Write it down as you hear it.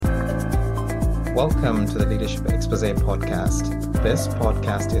Welcome to the Leadership Expose podcast. This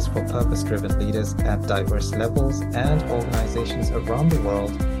podcast is for purpose-driven leaders at diverse levels and organizations around the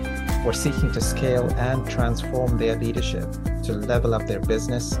world who are seeking to scale and transform their leadership, to level up their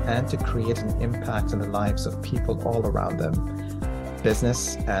business, and to create an impact on the lives of people all around them.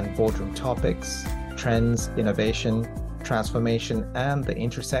 Business and boardroom topics, trends, innovation, transformation, and the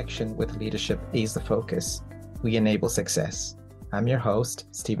intersection with leadership is the focus. We enable success. I'm your host,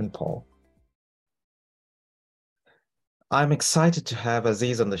 Stephen Paul. I'm excited to have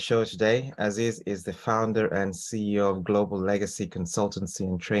Aziz on the show today. Aziz is the founder and CEO of Global Legacy Consultancy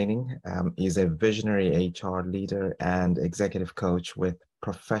and Training. He's a visionary HR leader and executive coach with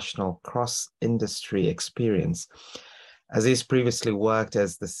professional cross-industry experience. Aziz previously worked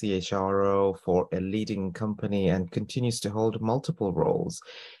as the CHRO for a leading company and continues to hold multiple roles.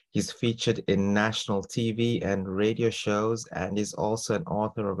 He's featured in national TV and radio shows and is also an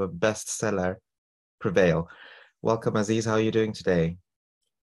author of a bestseller, Prevail. Welcome, Aziz. How are you doing today?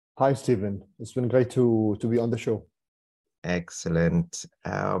 Hi, Stephen. It's been great to be on the show. Excellent.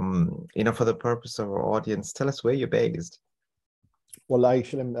 For the purpose of our audience, tell us where you're based. Well,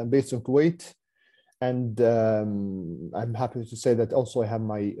 I'm based in Kuwait, and I'm happy to say that also I have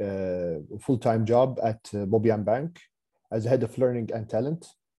my full-time job at Bobian Bank as head of learning and talent.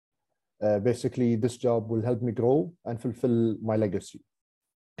 Basically, this job will help me grow and fulfill my legacy.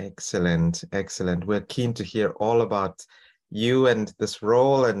 Excellent. We're keen to hear all about you and this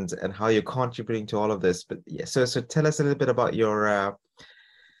role and how you're contributing to all of this. But yeah, so tell us a little bit about your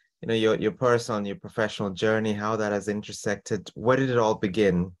your personal, your professional journey, how that has intersected. Where did it all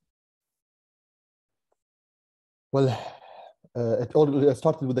begin? Well, it all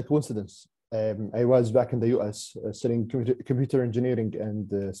started with a coincidence. I was back in the US studying computer engineering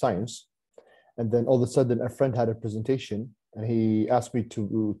and science, and then all of a sudden a friend had a presentation. And he asked me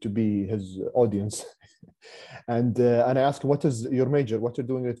to be his audience, and I asked him, "What is your major? What you're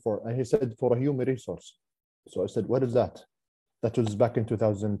doing it for?" And he said, "For a human resource." So I said, "What is that?" That was back in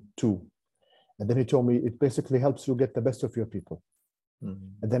 2002, and then he told me it basically helps you get the best of your people.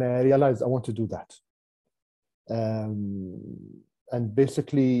 And then I realized I want to do that, and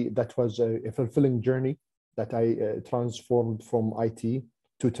basically that was a fulfilling journey that I transformed from IT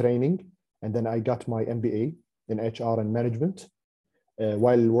to training, and then I got my MBA in HR and management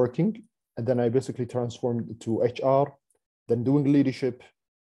while working. And then I basically transformed to HR, then doing leadership,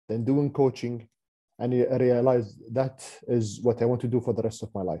 then doing coaching. And I realized that is what I want to do for the rest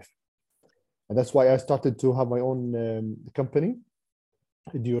of my life. And that's why I started to have my own company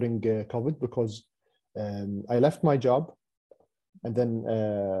during COVID, because I left my job. And then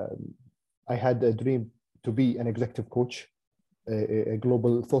I had a dream to be an executive coach, a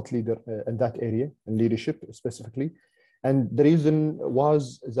global thought leader in that area, in leadership specifically. And the reason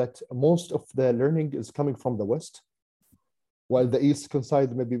was that most of the learning is coming from the West, while the East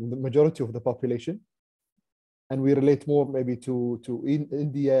coincides maybe the majority of the population. And we relate more maybe to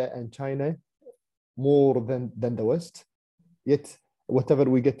India and China more than the West. Yet, whatever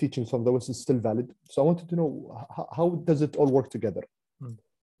we get teachings from the West is still valid. So I wanted to know, how does it all work together?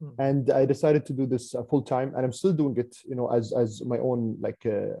 And I decided to do this full time, and I'm still doing it, as my own,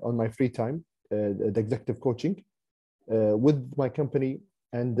 on my free time, the executive coaching with my company.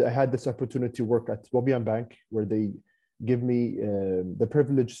 And I had this opportunity to work at Bobian Bank, where they give me the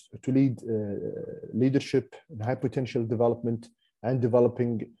privilege to lead leadership and high potential development and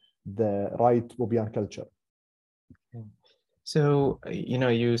developing the right Bobian culture. So,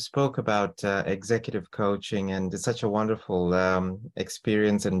 you spoke about executive coaching, and it's such a wonderful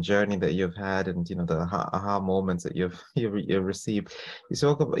experience and journey that you've had, and the aha moments that you've received. You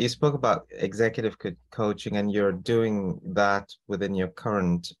spoke about executive coaching, and you're doing that within your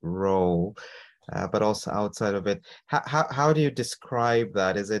current role, but also outside of it. How do you describe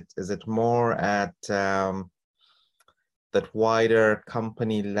that? Is it more at that wider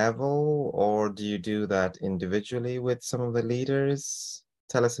company level, or do you do that individually with some of the leaders?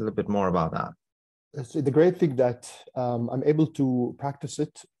 Tell us a little bit more about that. So the great thing that I'm able to practice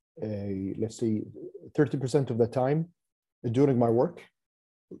it, let's say 30% of the time during my work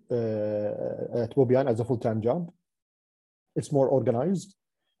at Bobian as a full-time job. It's more organized,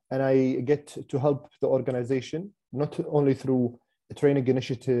 and I get to help the organization, not only through training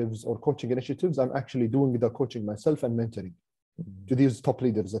initiatives or coaching initiatives. I'm actually doing the coaching myself and mentoring to these top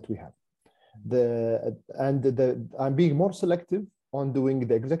leaders that we have. I'm being more selective on doing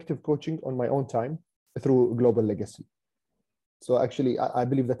the executive coaching on my own time through Global Legacy. So actually, I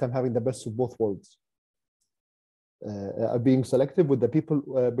believe that I'm having the best of both worlds. Being selective with the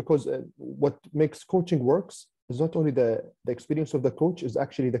people, because what makes coaching works is not only the experience of the coach, is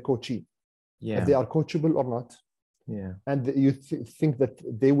actually the coachee. if Yeah. they are coachable or not, Yeah. and you think that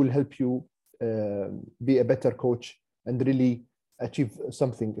they will help you be a better coach and really achieve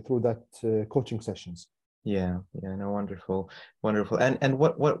something through that coaching sessions. Yeah. Yeah. No, wonderful. Wonderful. And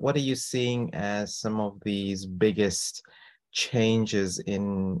what are you seeing as some of these biggest changes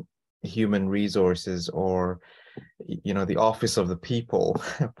in human resources, or the office of the people,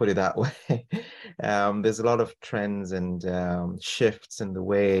 put it that way? There's a lot of trends and shifts in the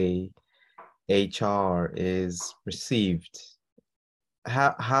way HR is received.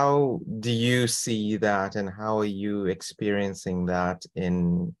 How do you see that, and how are you experiencing that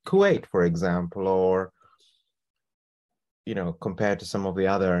in Kuwait, for example, or compared to some of the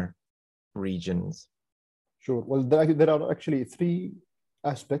other regions? Sure. Well, there are actually three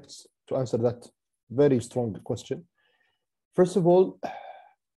aspects to answer that very strong question. First of all,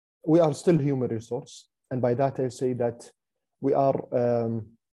 we are still human resource, and by that I say that we are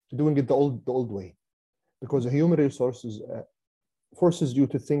doing it the old way, because a human resources forces you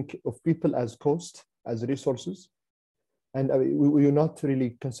to think of people as cost, as resources, and we do not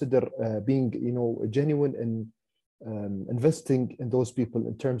really consider being genuine and investing in those people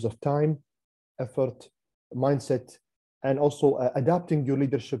in terms of time, effort, mindset, and also adapting your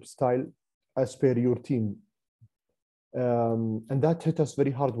leadership style as per your team. And that hit us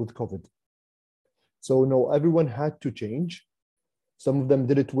very hard with COVID. So no, everyone had to change. Some of them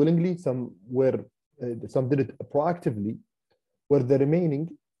did it willingly, some did it proactively, where the remaining,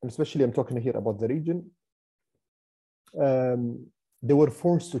 and especially I'm talking here about the region, they were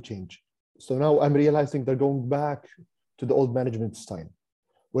forced to change. So now I'm realizing they're going back to the old management style,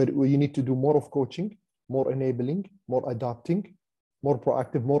 where you need to do more of coaching, more enabling, more adapting, more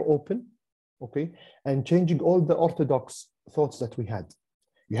proactive, more open, okay? And changing all the orthodox thoughts that we had.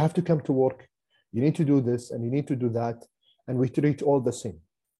 You have to come to work, you need to do this, and you need to do that, and we treat all the same.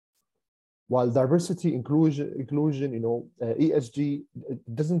 While diversity, inclusion, ESG,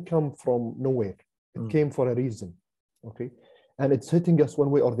 it doesn't come from nowhere. It came for a reason, okay? And it's hitting us one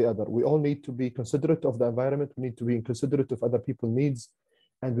way or the other. We all need to be considerate of the environment. We need to be considerate of other people's needs,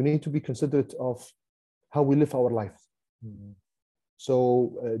 and we need to be considerate of how we live our life.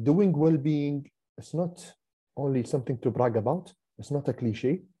 So doing well-being is not only something to brag about. It's not a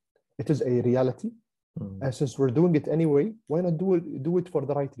cliche. It is a reality. And since we're doing it anyway, why not do it for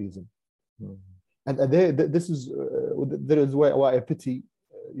the right reason? And there is why I pity,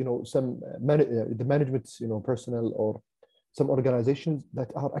 some the management, personnel, or some organizations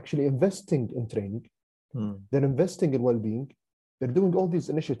that are actually investing in training. They're investing in well-being. They're doing all these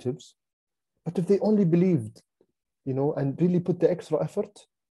initiatives, but if they only believed, and really put the extra effort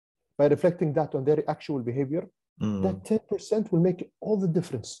by reflecting that on their actual behavior, that 10% will make all the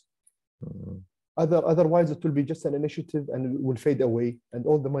difference. Otherwise, it will be just an initiative and it will fade away, and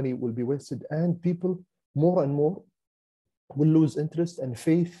all the money will be wasted, and people more and more will lose interest and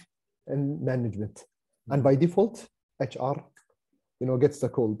faith in management. And by default, HR, gets the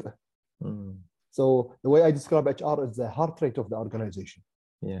cold. So the way I describe HR is the heart rate of the organization.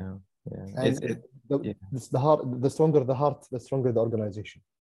 Yeah. And the stronger the heart, the stronger the organization.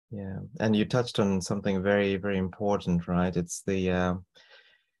 Yeah. And you touched on something very, very important, right? It's the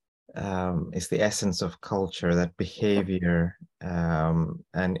essence of culture, that behavior.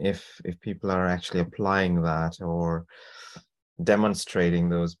 And if people are actually applying that or demonstrating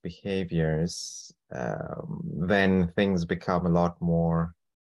those behaviors, then things become a lot more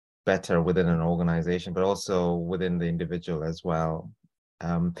better within an organization, but also within the individual as well.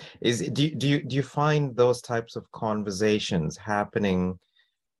 Do you find those types of conversations happening,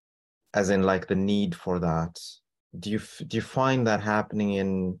 as in like the need for that? Do you find that happening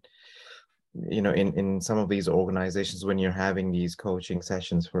in some of these organizations when you're having these coaching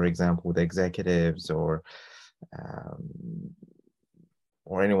sessions, for example, with executives or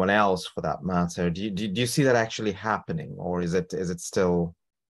anyone else for that matter? Do you see that actually happening, or is it still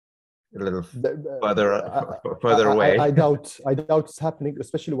a little further away? I doubt it's happening,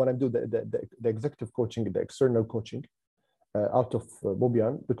 especially when I do the executive coaching, the external coaching out of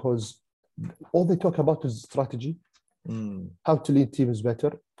Bobian, because all they talk about is strategy, how to lead teams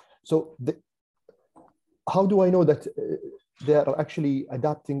better. So how do I know that they are actually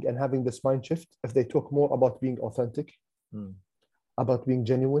adapting and having this mind shift if they talk more about being authentic, about being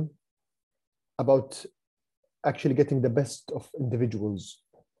genuine, about actually getting the best of individuals?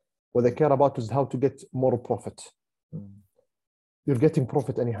 What they care about is how to get more profit. You're getting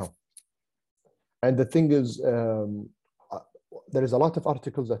profit anyhow. And the thing is, there is a lot of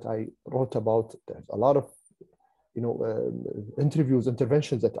articles that I wrote about. There's a lot of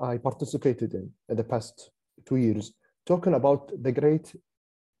interventions that I participated in the past 2 years, talking about the great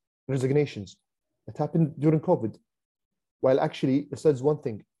resignations. It happened during COVID. While actually it says one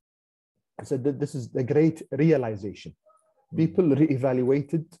thing. It said that this is the great realization. People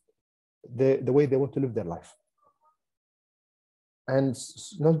reevaluated the way they want to live their life. And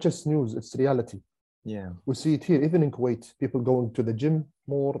it's not just news, it's reality. Yeah. We see it here, even in Kuwait, people going to the gym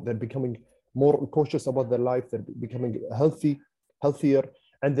more, they're becoming more cautious about their life, they're becoming healthier,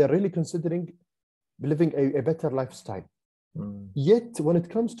 and they're really considering living a better lifestyle. Yet, when it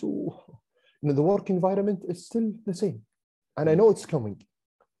comes to the work environment, it's still the same. And I know it's coming.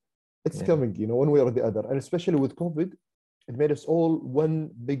 It's coming, one way or the other. And especially with COVID, it made us all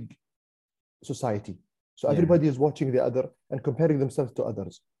one big society. So everybody is watching the other and comparing themselves to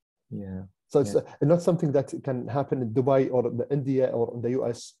others. Yeah. So it's not something that can happen in Dubai or India or in the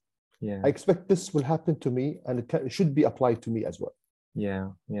US. Yeah. I expect this will happen to me, and it should be applied to me as well. Yeah,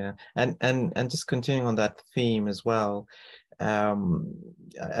 yeah. And just continuing on that theme as well,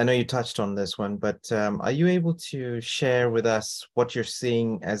 I know you touched on this one, but are you able to share with us what you're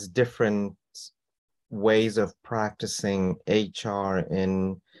seeing as different ways of practicing HR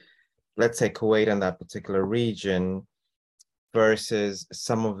in, let's say, Kuwait and that particular region versus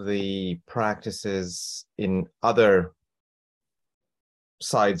some of the practices in other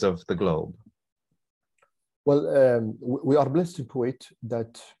sides of the globe? Well, we are blessed in Kuwait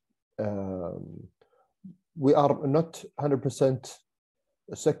that we are not 100%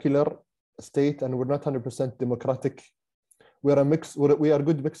 secular state, and we're not 100% democratic. We are a mix. We are a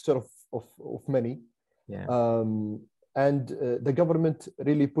good mixture of many. Yeah. And the government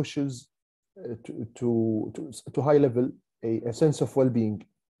really pushes to high level a sense of well-being.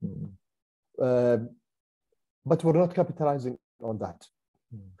 But we're not capitalizing on that.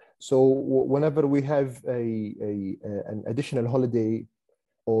 So whenever we have an additional holiday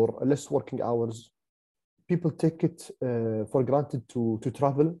or less working hours, people take it for granted to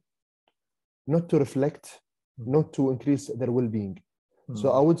travel, not to reflect, not to increase their well-being.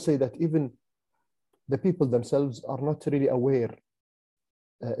 So I would say that even the people themselves are not really aware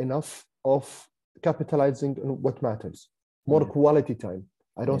enough of capitalizing on what matters. More quality time.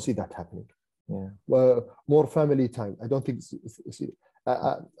 I don't see that happening. More family time. I don't think.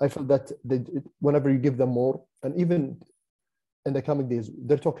 I feel that whenever you give them more, and even in the coming days,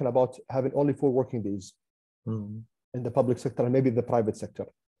 they're talking about having only 4 working days in the public sector and maybe the private sector.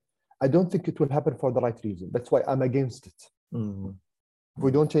 I don't think it will happen for the right reason. That's why I'm against it. If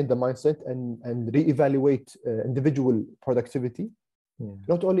we don't change the mindset and reevaluate individual productivity,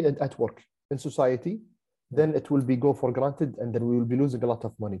 not only at work, in society, then it will be go for granted, and then we will be losing a lot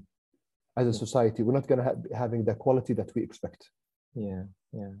of money as a society. We're not going to be having the quality that we expect. Yeah.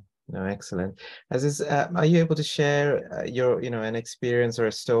 No, excellent. Aziz, are you able to share your, an experience or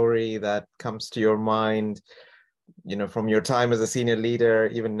a story that comes to your mind, from your time as a senior leader,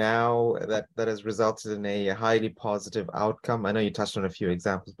 even now, that has resulted in a highly positive outcome? I know you touched on a few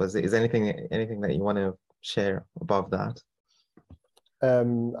examples, but is anything that you want to share above that?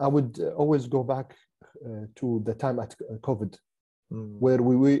 I would always go back to the time at COVID, where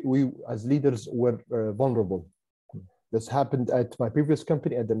we as leaders were vulnerable. This happened at my previous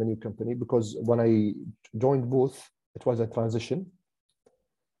company, at the menu company, because when I joined both, it was a transition.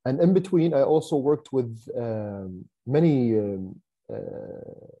 And in between, I also worked with many,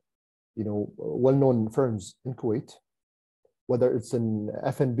 well-known firms in Kuwait, whether it's in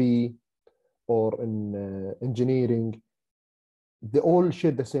F&B or in engineering. They all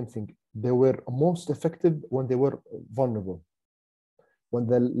shared the same thing. They were most effective when they were vulnerable, when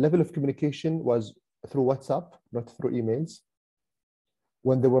the level of communication was through WhatsApp, not through emails,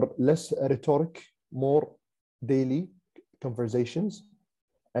 when there were less rhetoric, more daily conversations,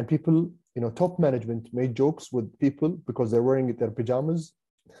 and people, top management made jokes with people because they're wearing their pajamas,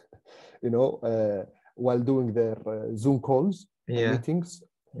 while doing their Zoom calls and meetings.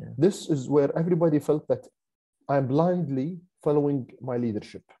 This is where everybody felt that I'm blindly following my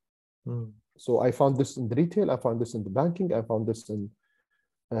leadership. So I found this in the retail, I found this in the banking, I found this in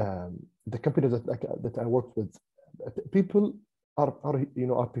the companies that I worked with. People are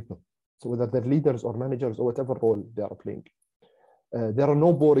people. So whether they're leaders or managers or whatever role they are playing, there are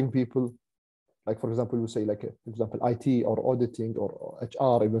no boring people. Like, for example, you say, like, for example, IT or auditing or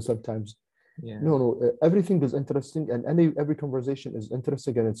HR, even sometimes. No, everything is interesting, and every conversation is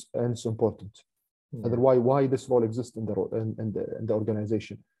interesting, and it's important. Otherwise, why this role exists in the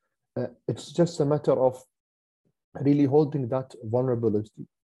organization? It's just a matter of really holding that vulnerability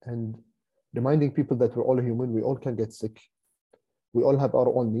and reminding people that we're all human, we all can get sick, we all have our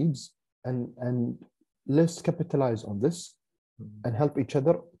own needs, and let's capitalize on this and help each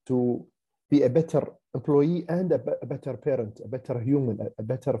other to be a better employee and a better parent, a better human, a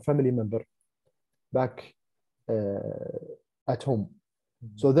better family member back at home.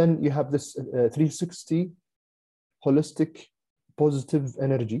 So then you have this 360 holistic positive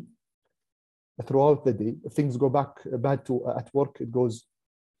energy throughout the day. If things go bad at work, it goes,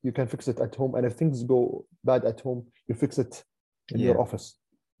 you can fix it at home. And if things go bad at home, you fix it in Yeah. your office.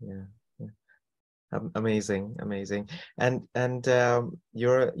 Yeah. Amazing, amazing. And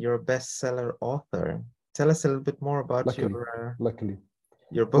you're a bestseller author. Tell us a little bit more about Luckily.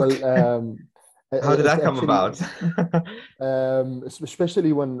 your book. Well, How did it's that come actually, about?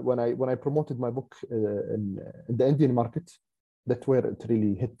 especially when I promoted my book in the Indian market, that's where it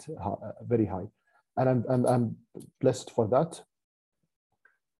really hit very high, and I'm blessed for that.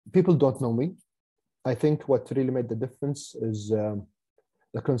 People don't know me. I think what really made the difference is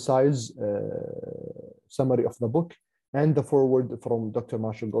the concise summary of the book and the foreword from Dr.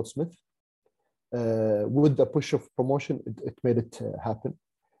 Marshall Goldsmith. With the push of promotion, it made it happen.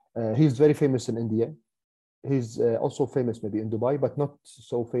 He's very famous in India. He's also famous maybe in Dubai, but not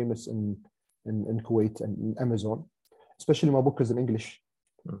so famous in Kuwait and in Amazon. Especially my book is in English.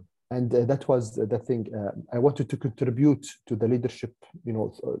 Mm. And that was the thing. I wanted to contribute to the leadership,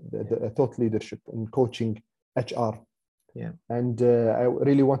 the thought leadership in coaching HR. Yeah. And I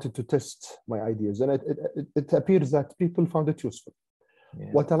really wanted to test my ideas. And it appears that people found it useful.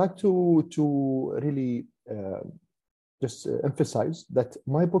 Yeah. What I like to really just emphasize that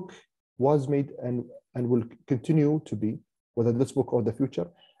my book was made and will continue to be, whether this book or the future,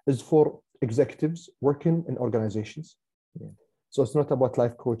 is for executives working in organizations. Yeah. So it's not about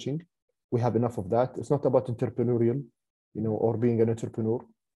life coaching. We have enough of that. It's not about entrepreneurial, or being an entrepreneur.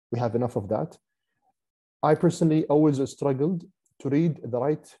 We have enough of that. I personally always struggled to read the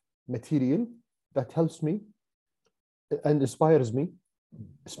right material that helps me and inspires me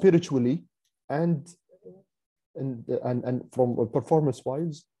spiritually and from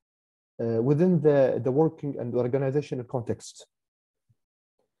performance-wise within the working and organizational context.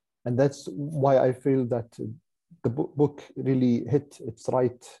 And that's why I feel that the book really hit its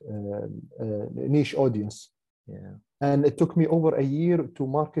right niche audience. Yeah. And it took me over a year to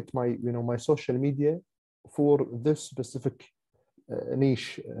market my social media for this specific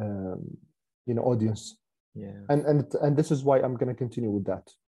niche audience. Yeah. And this is why I'm going to continue with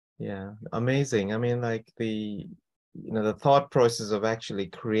that. Yeah, amazing. I mean, like the thought process of actually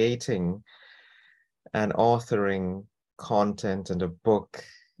creating and authoring content and a book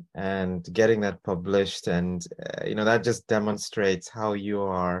and getting that published, and that just demonstrates how you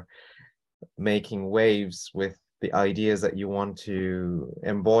are making waves with the ideas that you want to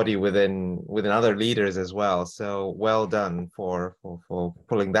embody within other leaders as well. So well done for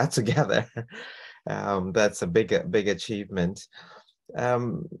pulling that together. That's a big achievement.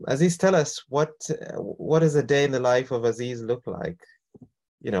 Aziz, tell us what does a day in the life of Aziz look like?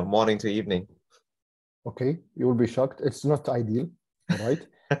 Morning to evening. Okay, you will be shocked. It's not ideal, right?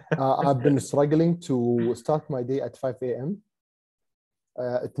 I've been struggling to start my day at 5 a.m.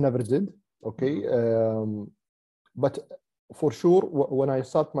 It never did. Okay, but for sure, when I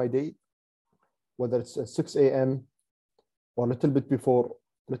start my day, whether it's at 6 a.m. or a little bit before,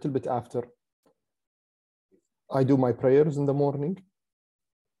 a little bit after, I do my prayers in the morning.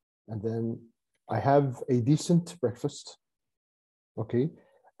 And then I have a decent breakfast, okay,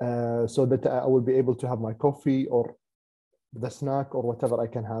 so that I will be able to have my coffee or the snack or whatever I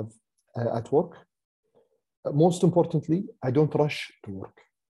can have at work. Most importantly, I don't rush to work.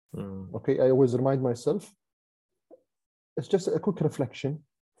 Okay, I always remind myself, it's just a quick reflection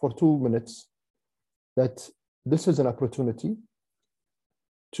for 2 minutes that this is an opportunity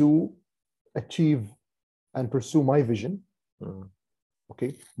to achieve and pursue my vision.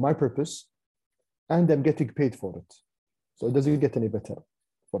 Okay, my purpose, and I'm getting paid for it. So it doesn't get any better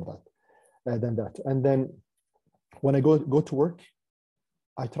for that than that. And then when I go to work,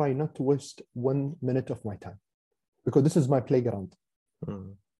 I try not to waste 1 minute of my time, because this is my playground.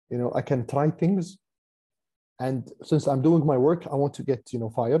 I can try things, and since I'm doing my work, I want to get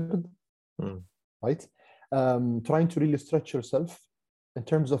fired, right? Trying to really stretch yourself in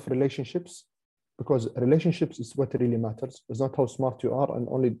terms of relationships, because relationships is what really matters. It's not how smart you are and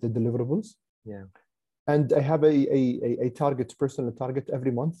only the deliverables. Yeah. And I have a personal target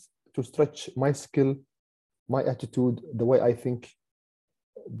every month to stretch my skill, my attitude, the way I think,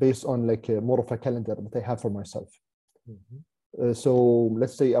 based on more of a calendar that I have for myself. So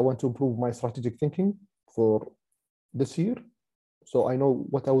let's say I want to improve my strategic thinking for this year. So I know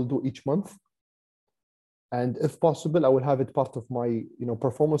what I will do each month. And if possible, I will have it part of my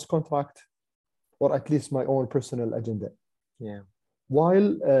performance contract, or at least my own personal agenda. Yeah.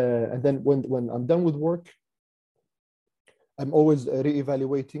 and then when I'm done with work, I'm always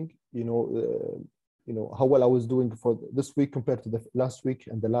reevaluating, how well I was doing for this week compared to the last week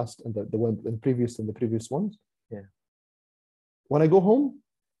and the last and the one and the previous ones. Yeah. When I go home,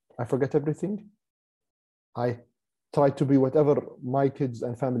 I forget everything. I try to be whatever my kids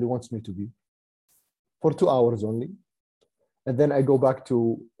and family wants me to be for 2 hours only. And then I go back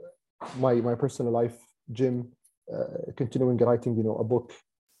to my personal life, gym, continuing writing, a book.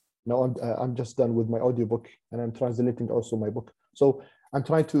 Now I'm just done with my audiobook and I'm translating also my book. So I'm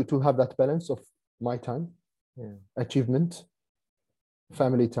trying to have that balance of my time, achievement,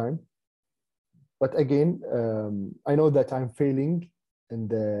 family time. But again, I know that I'm failing in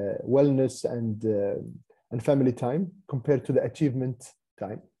the wellness and family time compared to the achievement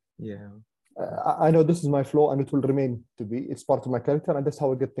time. Yeah. I know this is my flaw and it will remain to be. It's part of my character and that's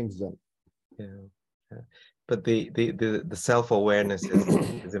how I get things done. Yeah. But the self-awareness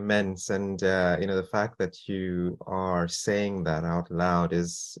is immense, and the fact that you are saying that out loud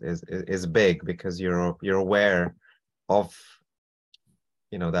is big, because you're aware of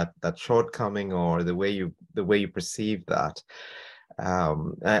that shortcoming, or the way you perceive that.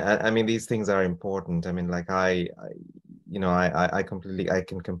 I mean, these things are important. I mean, like I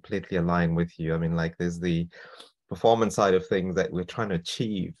can completely align with you. I mean, like, there's the performance side of things that we're trying to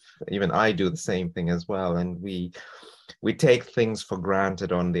achieve. Even I do the same thing as well, and we take things for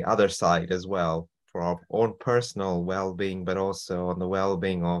granted on the other side as well, for our own personal well-being, but also on the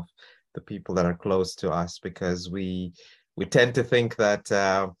well-being of the people that are close to us, because we tend to think that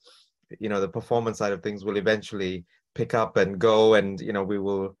the performance side of things will eventually pick up and go, and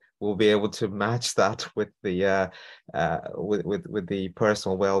we'll be able to match that with the with the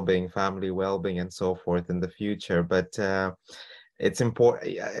personal well-being, family well-being, and so forth in the future. But it's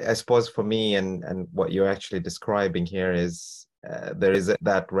important, I suppose, for me, and what you're actually describing here is there is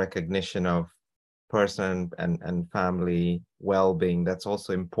that recognition of personal and family well-being that's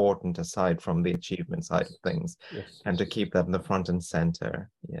also important, aside from the achievement side of things. Yes. And to keep that in the front and center.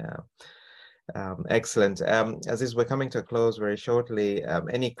 Yeah. Excellent. Aziz, we're coming to a close very shortly.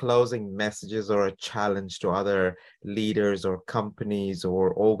 Any closing messages or a challenge to other leaders or companies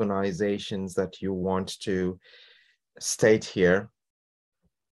or organizations that you want to state here?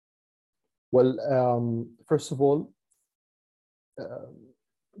 Well, first of all,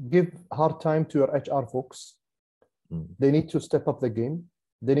 give hard time to your HR folks. They need to step up the game.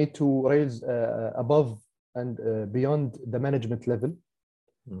 They need to raise above and beyond the management level.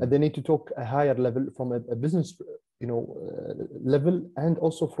 And they need to talk a higher level, from a business, level, and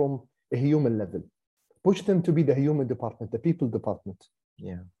also from a human level. Push them to be the human department, the people department.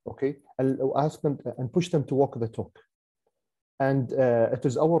 Yeah. Okay. I'll ask them and push them to walk the talk. And it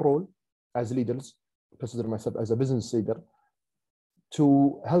is our role as leaders, consider myself as a business leader,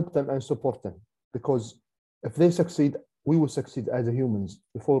 to help them and support them, because if they succeed, we will succeed as humans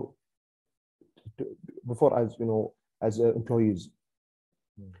before as employees.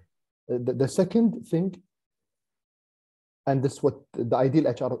 The second thing, and this is what the ideal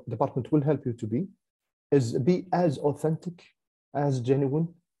HR department will help you to be, is be as authentic, as genuine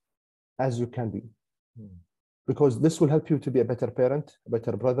as you can be. Because this will help you to be a better parent, a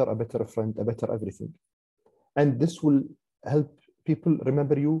better brother, a better friend, a better everything. And this will help people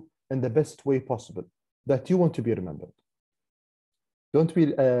remember you in the best way possible, that you want to be remembered. Don't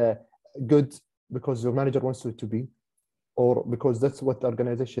be good because your manager wants you to be, or because that's what the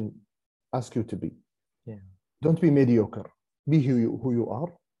organization asks you to be. Yeah. Don't be mediocre. Be who you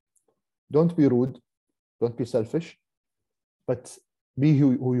are. Don't be rude. Don't be selfish. But be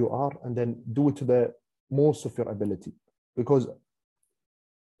who you are, and then do it to the most of your ability. Because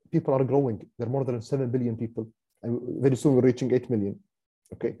people are growing. There are more than 7 billion people, and very soon we're reaching 8 million.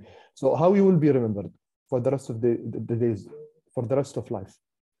 Okay. So how you will be remembered for the rest of the days, for the rest of life.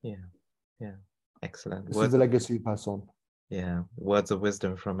 Yeah. Yeah. Excellent. This is the legacy you pass on. Yeah, words of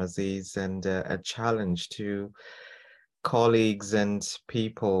wisdom from Aziz, and a challenge to colleagues and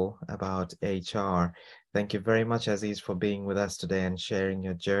people about HR. Thank you very much, Aziz, for being with us today and sharing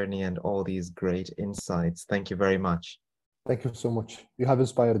your journey and all these great insights. Thank you very much. Thank you so much. You have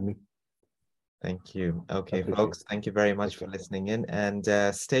inspired me. Thank you. Okay, folks, thank you very much for listening in, and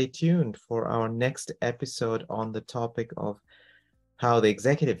stay tuned for our next episode on the topic of how the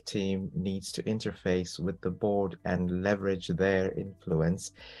executive team needs to interface with the board and leverage their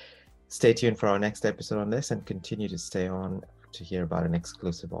influence. Stay tuned for our next episode on this, and continue to stay on to hear about an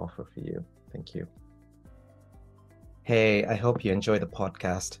exclusive offer for you. Thank you. Hey, I hope you enjoy the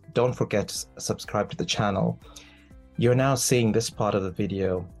podcast. Don't forget to subscribe to the channel. You're now seeing this part of the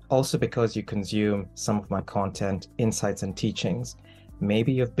video also because you consume some of my content, insights, and teachings.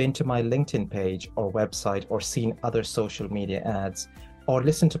 Maybe you've been to my LinkedIn page or website or seen other social media ads or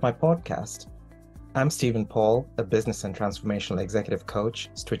listened to my podcast. I'm Stephen Paul, a business and transformational executive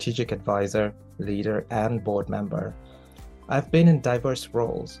coach, strategic advisor, leader, and board member. I've been in diverse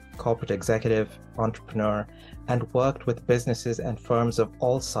roles, corporate executive, entrepreneur, and worked with businesses and firms of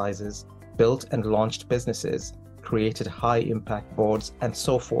all sizes, built and launched businesses, created high-impact boards, and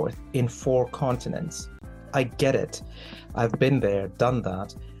so forth in 4 continents. I get it. I've been there, done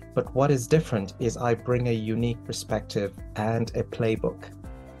that. But what is different is I bring a unique perspective and a playbook.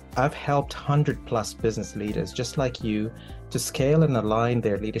 I've helped 100+ business leaders just like you to scale and align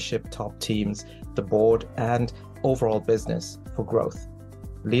their leadership top teams, the board, and overall business for growth.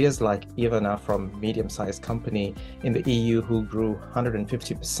 Leaders like Ivana from medium-sized company in the EU who grew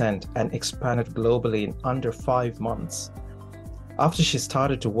 150% and expanded globally in under 5 months. After she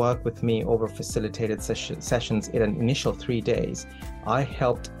started to work with me over facilitated sessions in an initial 3 days, I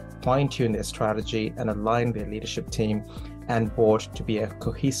helped fine-tune their strategy and align their leadership team and board to be a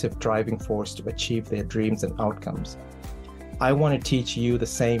cohesive driving force to achieve their dreams and outcomes. I want to teach you the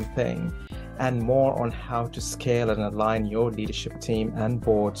same thing and more on how to scale and align your leadership team and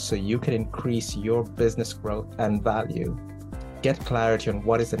board so you can increase your business growth and value. Get clarity on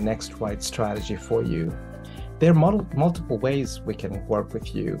what is the next right strategy for you. There are multiple ways we can work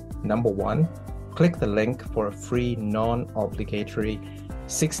with you. Number 1, click the link for a free, non-obligatory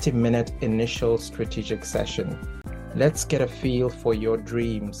 60-minute initial strategic session. Let's get a feel for your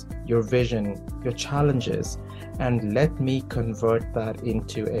dreams, your vision, your challenges, and let me convert that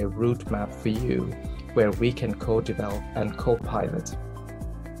into a route map for you where we can co-develop and co-pilot.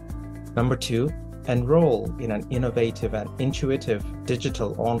 Number 2, enroll in an innovative and intuitive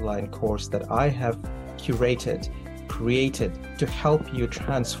digital online course that I have created to help you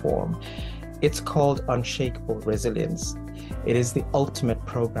transform. It's called Unshakable Resilience. It is the ultimate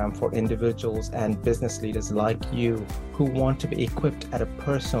program for individuals and business leaders like you who want to be equipped at a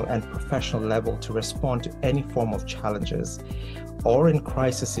personal and professional level to respond to any form of challenges or in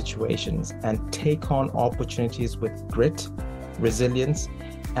crisis situations and take on opportunities with grit, resilience,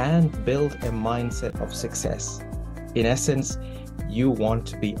 and build a mindset of success. In essence, you want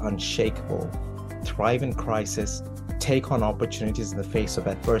to be unshakable, thrive in crisis, take on opportunities in the face of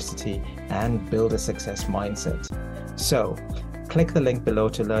adversity, and build a success mindset. So, click the link below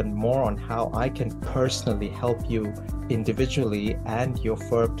to learn more on how I can personally help you individually and your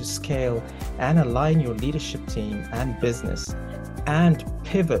firm to scale and align your leadership team and business and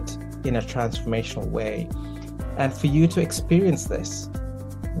pivot in a transformational way. And for you to experience this,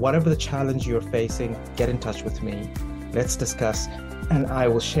 whatever the challenge you're facing, get in touch with me. Let's discuss, and I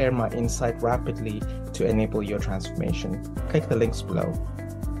will share my insight rapidly to enable your transformation. Click the links below.